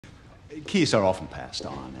Keys are often passed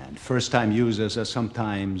on, and first-time users are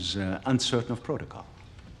sometimes uncertain of protocol.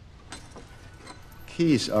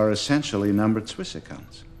 Keys are essentially numbered Swiss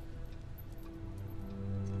accounts,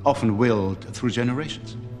 often willed through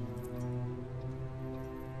generations.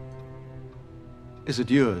 Is it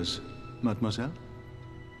yours, mademoiselle?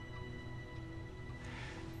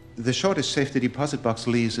 The shortest safety deposit box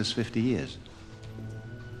lease is 50 years.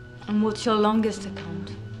 And what's your longest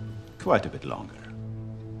account? Quite a bit longer.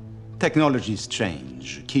 Technologies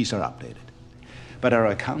change, keys are updated. But our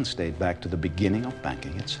accounts date back to the beginning of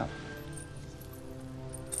banking itself.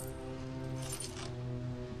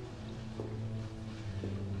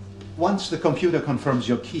 Once the computer confirms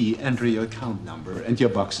your key, enter your account number and your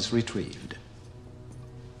box is retrieved.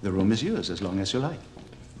 The room is yours as long as you like.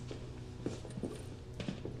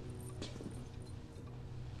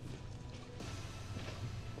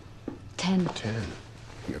 Ten.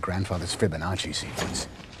 Your grandfather's Fibonacci sequence.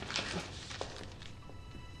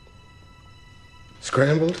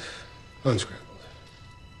 Scrambled, unscrambled.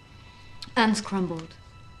 Unscrambled.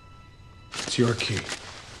 It's your key.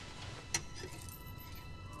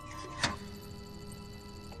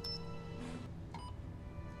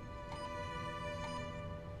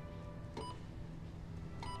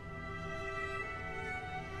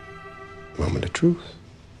 Moment of truth.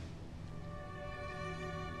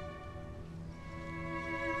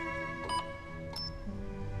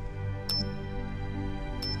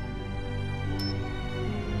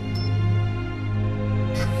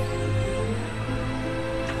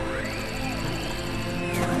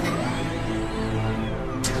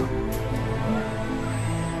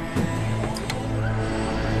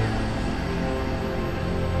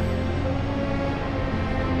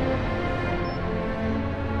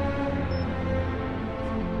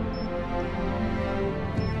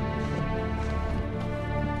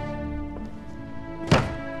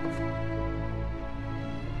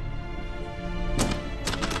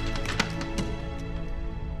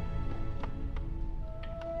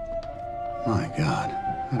 My God,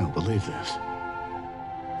 I don't believe this.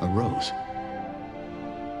 A rose.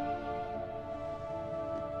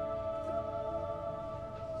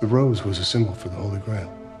 The rose was a symbol for the Holy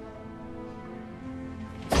Grail.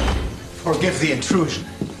 Forgive the intrusion.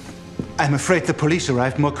 I'm afraid the police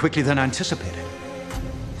arrived more quickly than anticipated.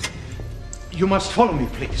 You must follow me,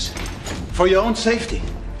 please. For your own safety.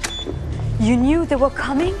 You knew they were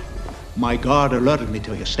coming? My guard alerted me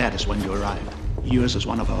to your status when you arrived. Yours is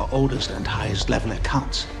one of our oldest and highest level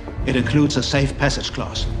accounts. It includes a safe passage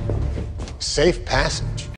clause. Safe passage?